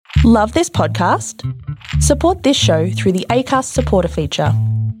Love this podcast? Support this show through the Acast supporter feature.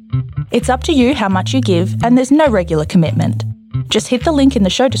 It's up to you how much you give, and there's no regular commitment. Just hit the link in the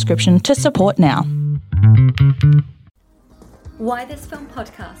show description to support now. Why This Film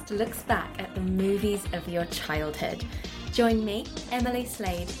podcast looks back at the movies of your childhood. Join me, Emily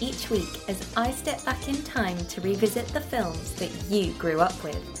Slade, each week as I step back in time to revisit the films that you grew up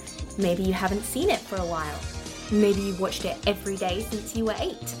with. Maybe you haven't seen it for a while. Maybe you've watched it every day since you were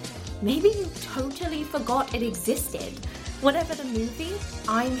 8. Maybe you totally forgot it existed. Whatever the movie,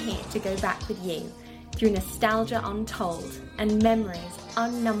 I'm here to go back with you through nostalgia untold and memories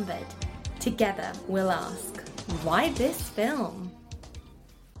unnumbered. Together we'll ask, why this film?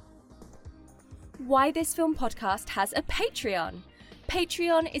 Why This Film podcast has a Patreon.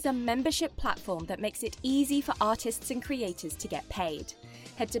 Patreon is a membership platform that makes it easy for artists and creators to get paid.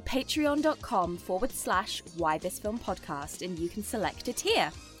 Head to patreon.com/Why This Film podcast and you can select a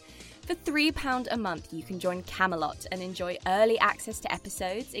tier. For £3 a month, you can join Camelot and enjoy early access to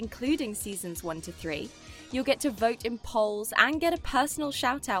episodes, including seasons 1 to 3. You'll get to vote in polls and get a personal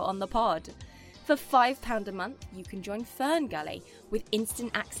shout out on the pod. For £5 a month, you can join Fern Gully. With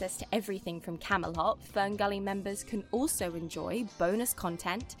instant access to everything from Camelot, Fern Gully members can also enjoy bonus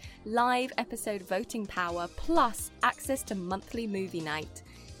content, live episode voting power, plus access to monthly movie night.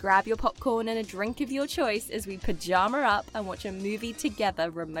 Grab your popcorn and a drink of your choice as we pajama up and watch a movie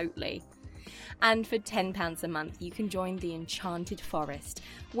together remotely. And for £10 a month, you can join the Enchanted Forest,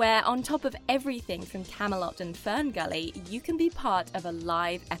 where on top of everything from Camelot and Fern Gully, you can be part of a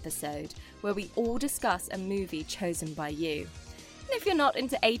live episode where we all discuss a movie chosen by you. And if you're not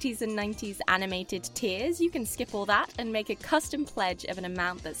into 80s and 90s animated tiers, you can skip all that and make a custom pledge of an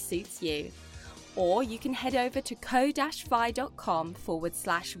amount that suits you. Or you can head over to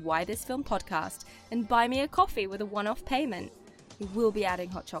ko-fi.com/Why This Film podcast and buy me a coffee with a one-off payment. We will be adding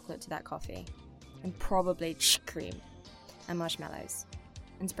hot chocolate to that coffee. And probably cream and marshmallows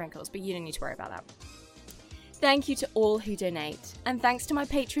and sprinkles, but you don't need to worry about that. Thank you to all who donate, and thanks to my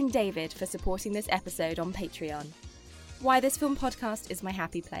patron David for supporting this episode on Patreon. Why This Film podcast is my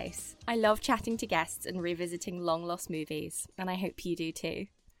happy place. I love chatting to guests and revisiting long-lost movies, and I hope you do too.